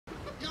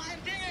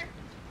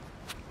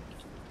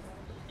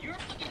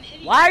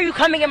Why are you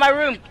coming in my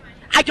room?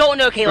 I don't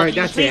know, Caleb. Alright,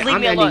 that's it.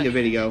 I'm ending the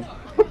video.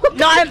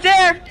 No, I'm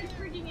there.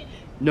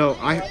 No,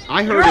 I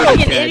heard You're what like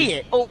he an said.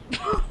 idiot. Oh.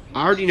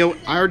 I already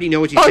know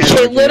what you said.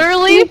 Okay,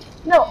 literally?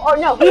 No,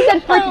 he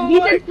said freaking. He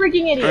said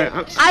freaking idiot.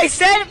 Right, I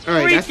said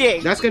Alright,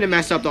 freaking. that's gonna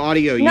mess up the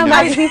audio, you No,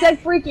 know. he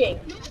said freaking.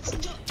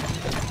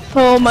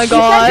 Oh my You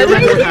god.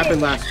 remember what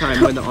happened last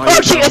time when the audio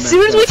Okay, got as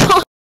soon as we messed up.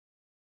 talk.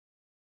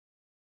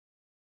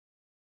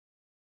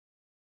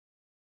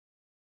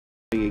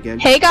 Again.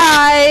 Hey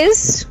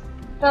guys!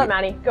 Go ahead,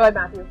 Maddie. Go ahead,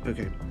 Matthew.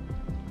 Okay.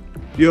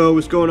 Yo,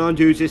 what's going on,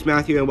 dudes? It's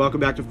Matthew, and welcome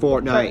back to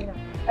Fortnite.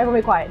 Everyone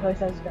be quiet until he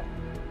says go.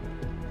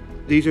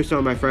 These are some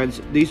of my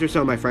friends. These are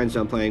some of my friends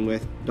I'm playing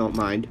with. Don't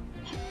mind.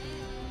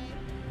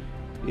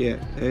 Yeah.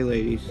 Hey,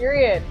 ladies.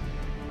 Period.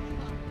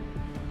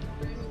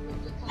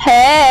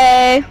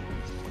 Hey!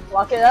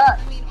 Lock it up.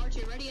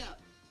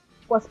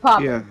 What's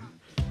poppin'? Yeah.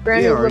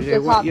 Brand new whip RJ,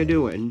 this what hop. you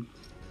doing?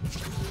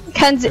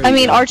 Kenzie, I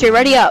mean RJ,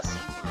 ready up.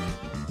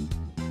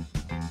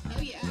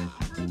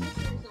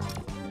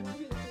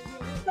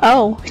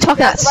 Oh, you're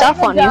talking that stuff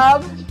on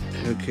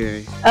you.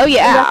 Okay. Oh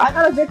yeah. I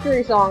got a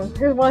victory song.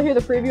 Here's want to hear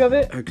the preview of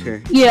it?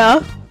 Okay.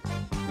 Yeah.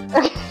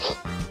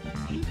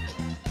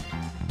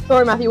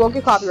 Sorry, Matthew, you won't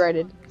get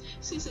copyrighted.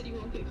 She said you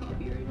won't get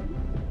copyrighted.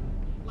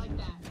 Like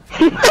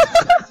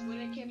that. When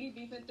it can be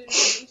beefing through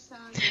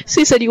FaceTime.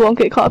 She said you won't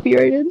get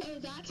copyrighted. Oh,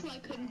 that's why I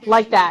couldn't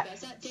Like that.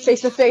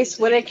 Face to face,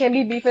 when it can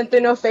be beefing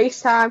through no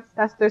FaceTime.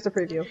 There's a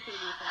preview.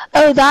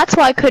 Oh, that's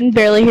why I couldn't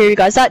barely hear you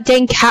guys. That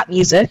dang cat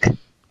music.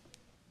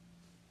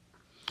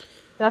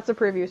 That's a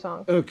preview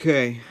song.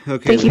 Okay.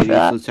 Okay, Thank you for ladies,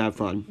 that. let's have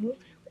fun.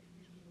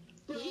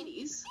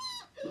 Ladies.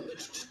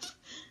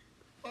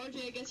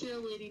 RJ, I guess you're a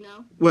lady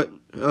now. What?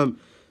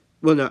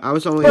 Well, no, I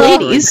was only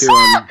Ladies.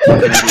 referring to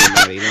Andy and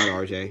Maddie, not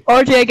RJ.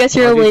 RJ, I guess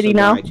you're a RJ's lady some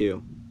now. guy,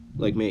 too.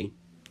 Like me.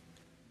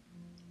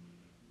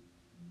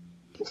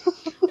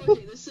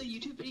 RJ, this is a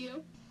YouTube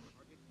video.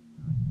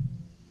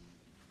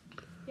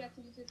 Yeah, it's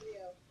a YouTube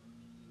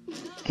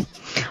video.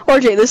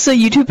 RJ, this is a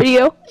YouTube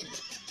video.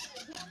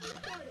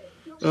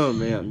 Oh,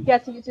 man. Yeah,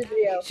 it's a YouTube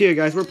video. See you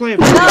guys, we're playing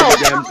Fortnite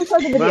again. Don't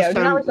restart the video. Last Do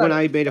not time restart when it.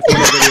 I made a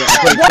Fortnite video, I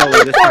played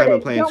solo. This time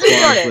I'm playing Don't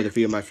restart squads it. with a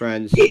few of my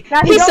friends.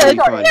 Matthew, He don't said,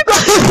 restart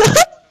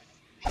it.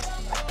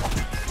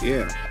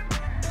 Yeah.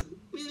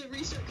 We had a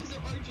restart because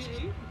of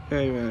RJ.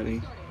 Hey,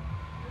 Maddie.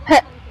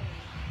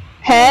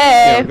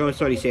 Hey. Yeah, we're going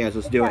Sweaty Sands.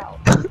 Let's do it.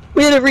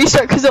 We had a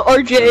restart because of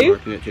I'm RJ.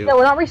 working it, too. No,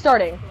 we're not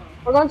restarting.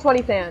 We're going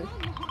sweaty sand.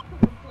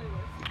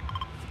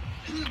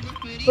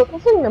 But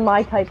listening to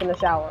my type in the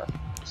shower.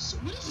 What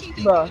is he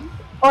thinking? Bruh.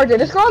 RJ,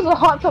 this girl has a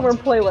hot summer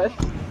playlist.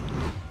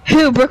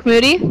 Who, Brooke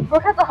Moody?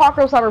 Brooke has a hot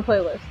girl summer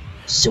playlist.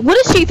 So what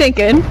is she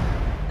thinking?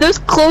 Those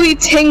Chloe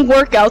Ting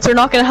workouts are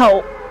not gonna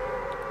help.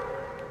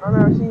 I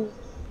don't know,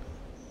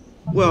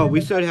 she's... Well,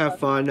 we should have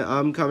fun.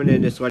 I'm coming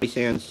into Sweaty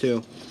Sands,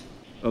 too.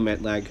 Oh,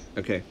 man, lag.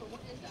 Okay.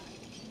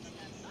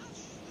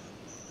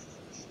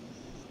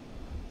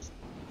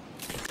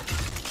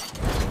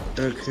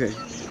 Okay.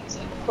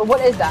 But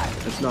what is that?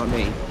 That's not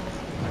me.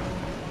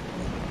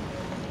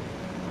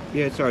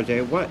 Yeah, it's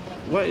RJ. What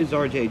is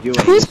RJ doing?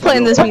 Who's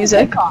playing this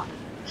music? TikTok.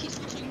 He's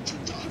watching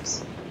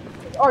TikToks.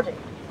 It's RJ.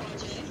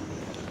 RJ.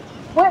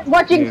 What?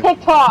 Watching Yeah.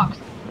 TikToks.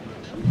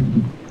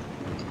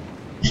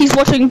 He's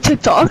watching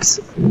TikToks.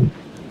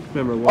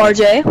 Remember what?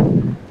 RJ.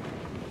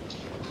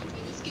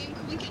 This game,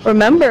 can we get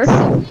Remember.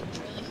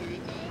 really hear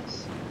you guys?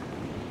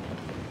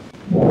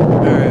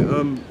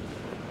 Alright,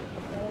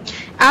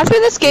 After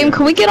this game,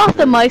 can we get off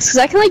the mics? Because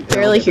I can like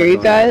barely hear you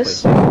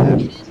guys. It is all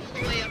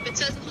the way up. It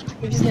says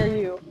We can hear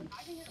 100%. you.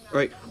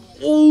 Right.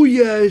 Oh,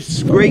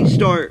 yes! Great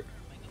start.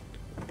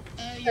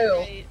 You're Who?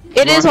 right.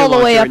 It is all the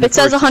way up. It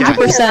says I can hear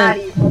 100%.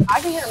 Maddie. I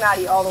can hear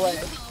Maddie all the way.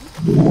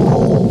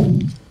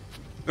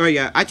 Alright,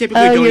 yeah. I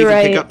typically Oh, don't you're even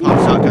right. pick up pop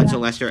shotguns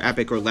unless they're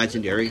epic or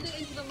legendary.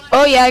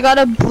 Oh yeah, I got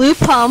a blue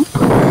pump.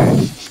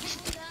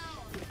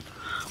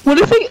 What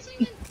if we...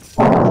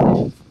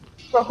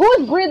 Bro, who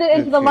is breathing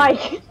into the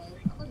Okay. mic?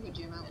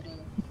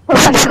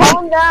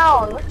 Calm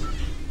down.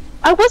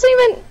 I wasn't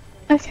even...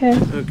 Okay.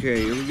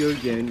 Okay, here we go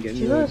again. Getting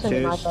She's the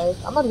listening to my chairs.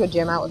 face. I'm about to go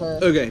jam out with her.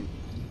 Okay.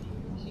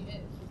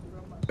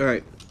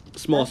 Alright.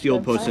 Small steel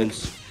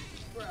postings.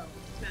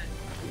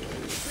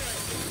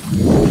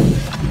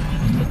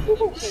 Who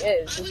do you think she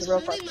is? Is the real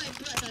Holding question. my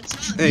breath.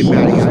 That's not Hey,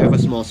 Maddie, I have a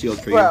small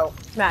shield for you. Bro,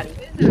 Maddie.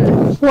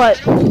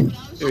 What?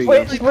 There you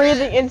Quit go.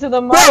 breathing into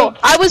the mic. Bro,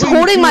 I was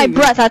holding my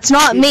breath. That's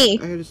not me.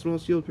 I had a small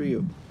shield for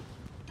you.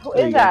 Who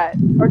there you is go. that?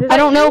 Or does I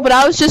don't that know, you? but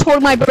I was just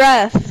holding my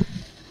breath.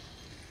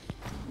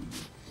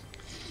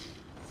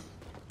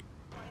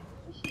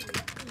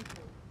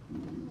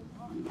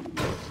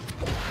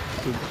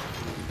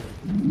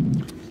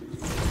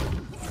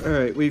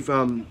 Alright, we've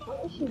What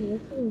is she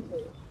listening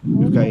to?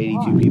 we've got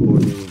 82 people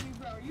remaining.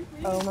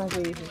 Oh my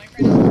Jesus.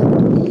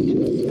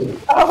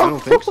 I don't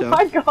think so. Oh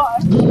my god. I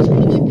was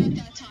holding my breath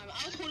that time.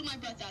 I was holding my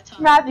breath that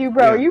time. Matthew,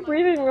 bro, Yeah. are you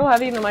breathing real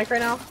heavy in the mic right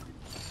now?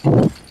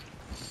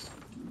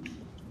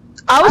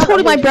 I was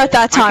holding my breath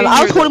that time.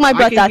 I was holding my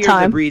breath that I can hear the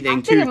time. breathing I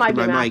think to it might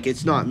my be mic.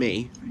 It's not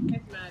me.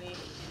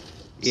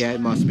 Yeah,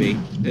 it must be.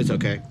 It's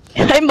okay.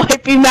 I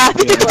might be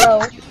Matthew. Yeah.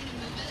 Bro,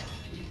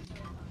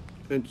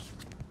 It's,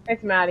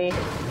 it's Maddie.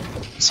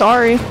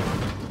 Sorry.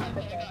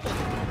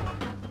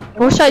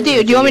 What should I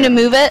do? Do you want me to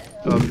move it?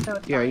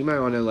 yeah, you might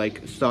want to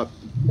like stop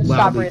Just stop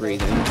loudly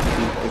breathing.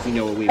 breathing if you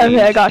know what we mean.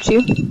 Okay, I got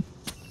you.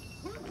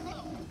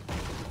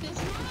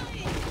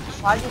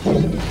 Why'd you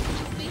shoot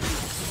me?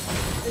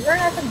 Is there an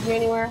SMG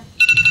anywhere?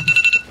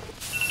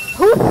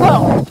 Who's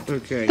phone?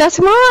 Okay. That's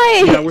mine.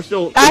 Yeah, we're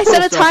still. I we're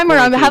still set a timer.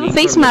 I have a self-quarantining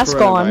face from the mask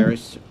on.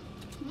 coronavirus.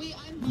 Wait,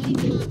 I might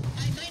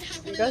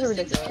have You one guys are of those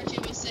things ridiculous. that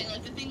RJ was saying,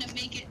 like the thing that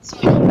make it so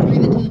I can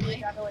breathe into the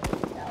mic.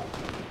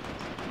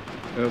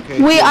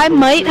 Okay. Wait, I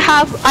might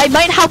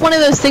have one of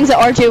those things that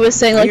RJ was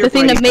saying, like You're the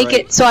thing to right, make right.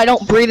 it so I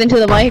don't breathe into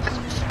the mic.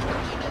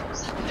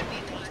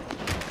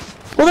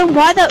 Well then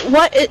why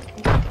what it?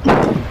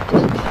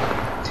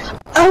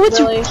 Oh, it's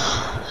Really?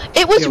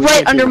 it was Yeah, we right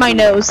can't do under that. my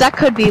nose. That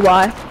could be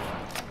why. It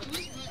was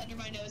right under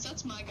my nose.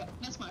 That's my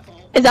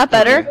fault. Is that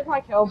better? This is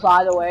my kill,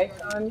 by the way,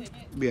 son.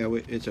 Yeah,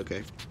 it's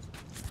okay.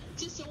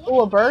 Just so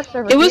Ooh, a burst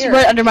over It was here.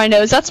 right under my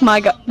nose. That's my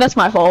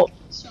fault.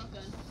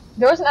 shotgun.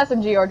 There was an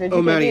SMG, or did you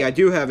Oh, take Maddie, it? I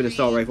do have an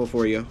assault rifle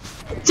for you.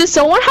 Does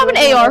someone have an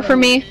AR for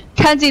me?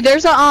 Kenzie,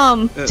 there's a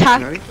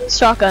tac Maddie?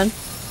 shotgun.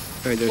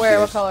 Alright, there's Where? What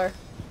yours. color?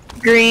 I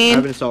have Green.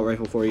 an assault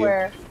rifle for you.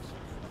 Where?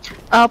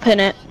 I'll pin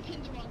it. I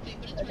pinned the wrong thing,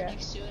 but it's Okay. right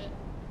next to it.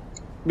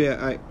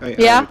 Yeah, I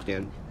Yeah?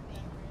 understand.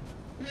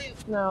 Wait,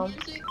 No. where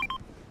is it?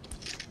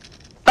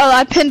 Oh,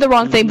 I pinned the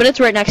wrong thing, but it's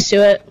right next to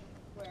it.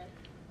 Where?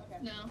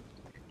 Okay.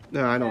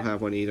 No. No, I don't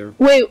have one either.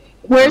 Wait,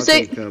 where's I'll it?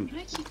 take, Can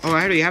I keep oh, I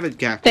already have a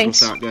tactical Thanks.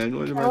 shotgun.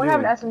 What am I I don't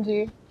have an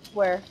doing? SMG.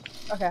 Where?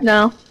 Okay.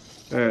 No.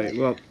 Alright,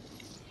 well.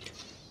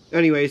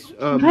 Anyways,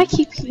 I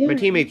keep my hearing.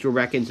 teammates were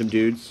wrecking some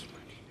dudes.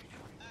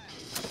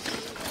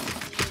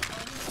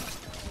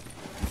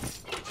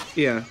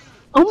 Yeah.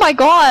 Oh my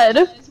god.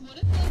 guys, what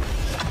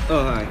if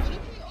Oh, hi.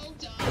 we all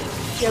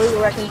die? Yeah, we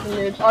were wrecking some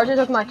dudes. RJ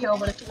took my kill,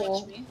 but it's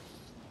cool.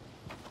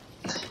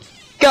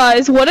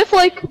 Guys, what if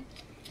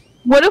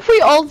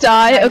we all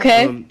die,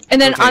 okay?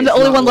 And then okay, I'm the it's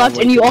only not one a long left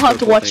way and you the all have to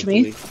circle, watch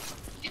me.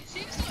 thankfully. It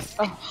seems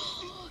like.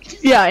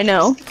 Does Yeah, it- I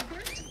know.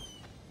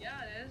 Yeah,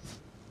 it is.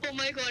 Oh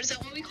my god, is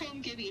that what we call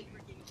him, Gibby?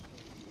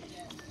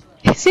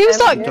 His name's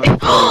not.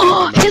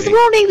 His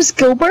real name's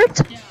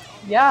Gilbert.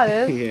 Yeah,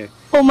 it is. Yeah.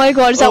 Oh my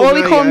god, is that Oh, what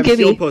we Maddie, call I him, have a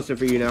Gibby? seal poster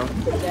for you now.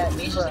 Yeah,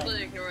 He's bro. just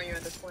really ignoring you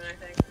at this point, I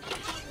think. I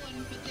have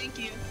one, but thank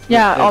you.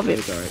 Yeah, It's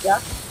obviously. alright. Yeah.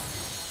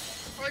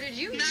 Or did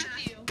you,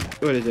 Matthew?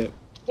 What is it?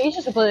 He's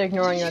just completely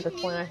ignoring you at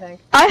this point, I think.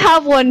 I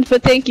have one,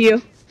 but thank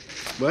you,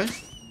 What?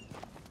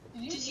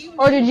 Did you?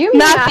 Or did you mute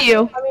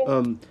Matthew. I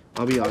mean,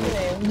 I'll be what's honest.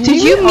 his name?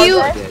 Did you mute?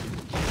 I RJ?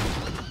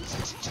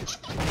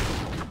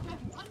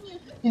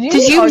 did.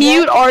 Did you RJ?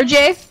 mute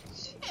RJ?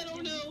 I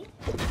don't know.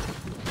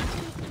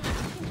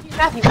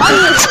 Matthew,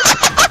 unmute.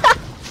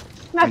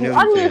 Matthew,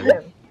 I know you unmute did.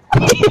 him.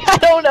 I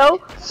don't know.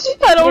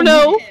 I don't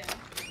know.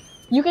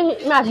 You can,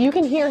 Matthew, you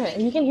can hear him.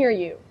 He can hear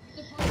you.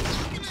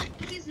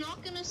 He's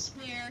not gonna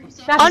swear. He's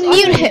not Matthew,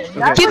 Unmute him. Okay,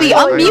 That's Gibby, I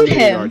unmute unmuted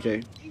him.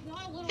 RJ.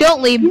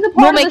 Don't leave. He's a part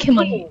We'll of make the him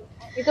team. leave.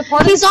 He's a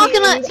part He's of the not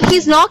team. gonna.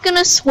 He's not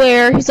gonna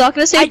swear. He's not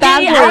gonna say I bad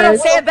didn't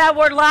words. say a bad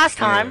word last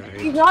time.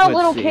 Alright, He's not a let's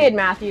little see. kid,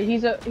 Matthew.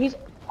 He's He's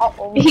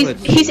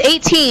Let's he's see.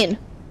 18.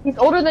 he's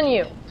older than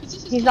you.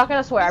 He's not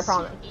gonna swear, I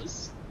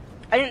promise.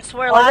 I didn't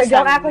swear RJ, last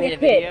don't time act we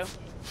like made a a kid.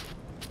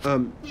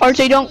 video.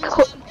 RJ, don't.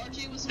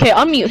 Okay,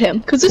 unmute him,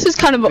 because this is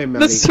kind of Hey,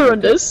 Maddie, this is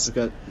horrendous. I've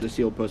got the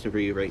seal poster for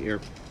you right here.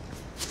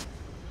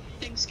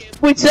 Thanks, Gib.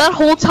 Wait, so that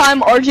whole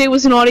time RJ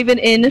was not even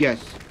in.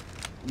 Yes.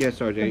 Yes,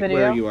 RJ. The video?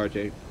 Where are you,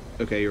 RJ?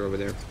 Okay, you're over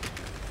there.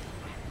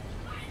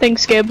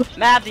 Thanks, Gib.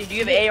 Matthew, do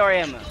you have AR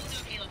ammo?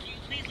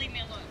 Please leave me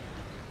alone.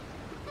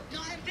 No,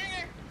 I'm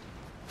there.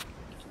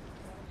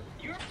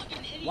 You're a fucking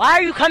idiot. Why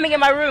are you coming in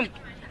my room?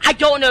 I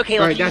don't know,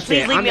 Caleb. Alright, Can you that's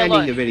please it. leave I'm me ending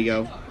alone? the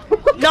video.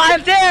 No,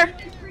 I'm there.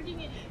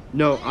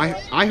 No, I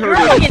heard You're a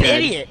what he fucking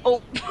said. idiot.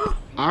 Oh.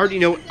 I already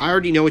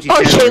know what you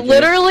said. RJ,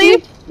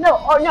 literally. No,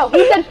 oh no,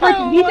 he said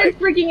freaking. He said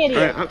freaking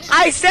idiot. Alright,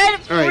 I said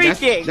alright,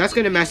 freaking. that's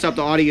gonna mess up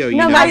the audio, you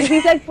No, know. Matthew,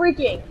 he said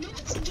freaking.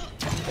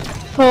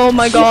 Oh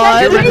my You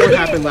god. remember what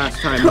happened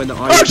last time when the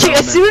audio RJ, got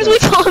as soon as we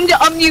messed up? tell him to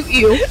unmute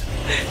you.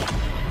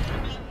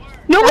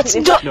 No, it's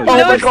not. No, Oh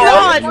you my didn't.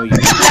 god. No, you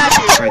didn't.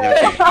 Alright,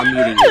 that's it. I'm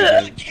muting you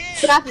again.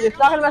 Matthew, it's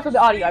not gonna mess with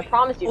the audio, I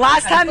promise you.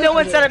 Last time no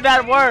one Please said a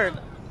bad word.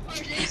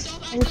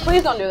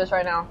 Please don't do this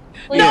right now.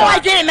 Please No, don't. I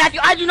didn't, Matthew.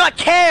 I do not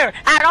care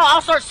at all.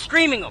 I'll start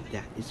screaming them.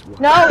 That is why.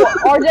 No,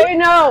 RJ,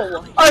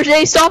 no.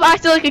 RJ, stop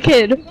acting like a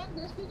kid.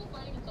 There's people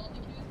fighting in salty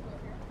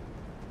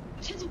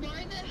queues.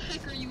 Why the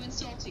heck are you in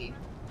salty?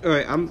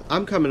 Alright,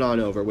 I'm coming on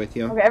over with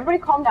you. Okay, everybody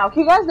calm down.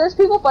 Can you guys, there's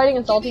people fighting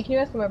in salty. Can you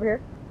guys come over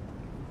here?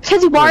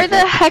 Kenzie, why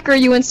the heck are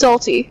you in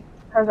salty?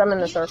 Because I'm in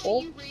the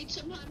circle. You rage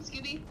sometimes,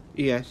 Gibby.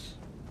 Yes.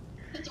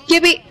 That's all.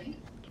 Gibby,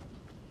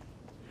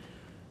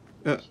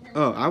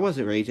 Oh, I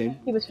wasn't raging.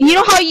 He was. you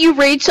know how you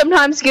rage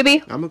sometimes,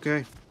 Gibby? I'm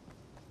okay.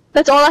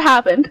 That's all that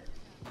happened.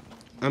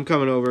 I'm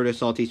coming over to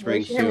Salty You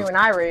Springs should hear me too. when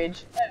I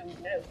rage.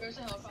 There's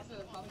a helicopter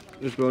that popped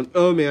out. Just going.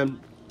 Oh man.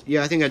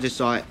 Yeah, I think I just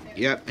saw it.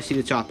 Yep, I see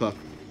the chopper.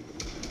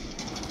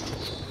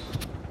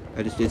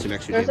 I just did some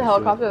extra There's a damage.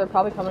 helicopter. They're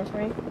probably coming for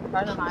me.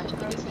 Trying to hide.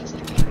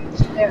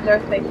 They're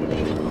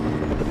safety.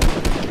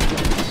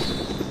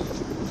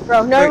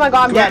 Bro, no, my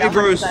God, I'm dead. I'm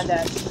Bruce.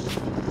 dead.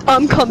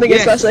 I'm coming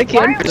Yes. as fast as I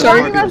Why can. are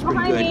Sorry. you guys Pretty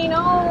behind good. me?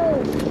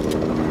 No.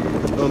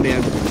 Oh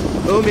man.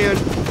 Oh man.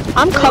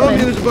 I'm Oh man, coming.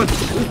 there's a bunch.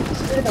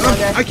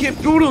 I can't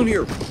build on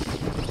here.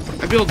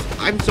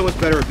 I'm so much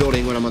better at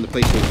building when I'm on the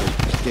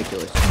PlayStation. It's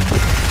ridiculous.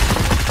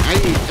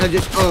 I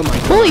just, oh my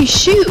God. Holy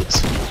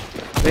shoot!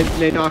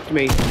 They knocked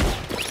me.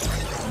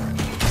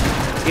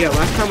 Yeah,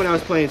 last time when I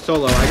was playing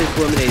solo, I just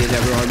eliminated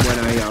everyone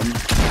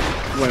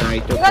when I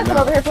You took guys them come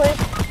over out. here,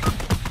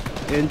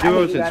 please. In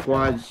duos and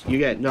squads, you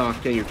get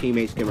knocked and your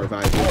teammates can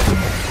revive you.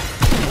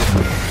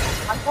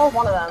 I killed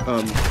one of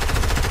them.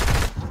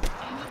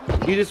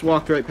 You just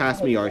walked right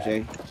past me,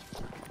 RJ.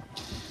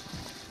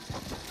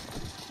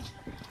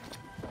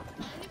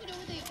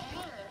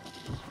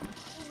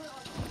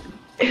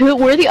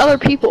 Where are the other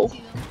people?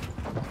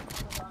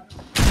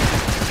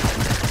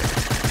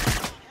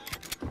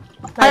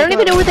 I don't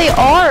even know where they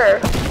are.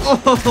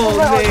 Oh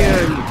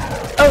man.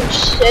 Oh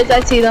shit,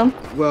 I see them.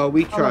 Well,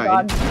 we Oh my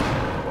tried. God.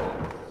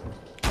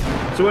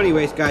 So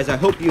anyways, guys, I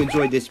hope you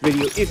enjoyed this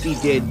video. If you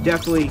did,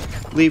 definitely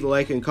leave a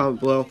like and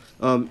comment below.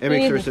 And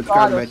make sure to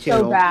subscribe to my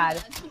channel. So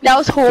bad. That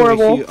was So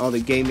horrible. you see all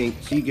the gaming,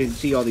 so you can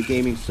see all the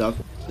gaming stuff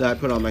that I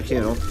put on my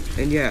channel.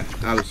 And yeah,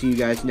 I will see you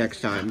guys next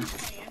time.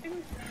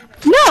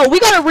 No, we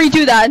gotta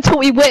redo that until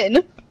we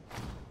win.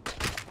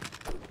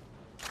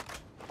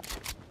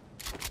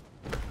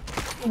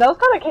 That was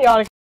kind of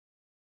chaotic.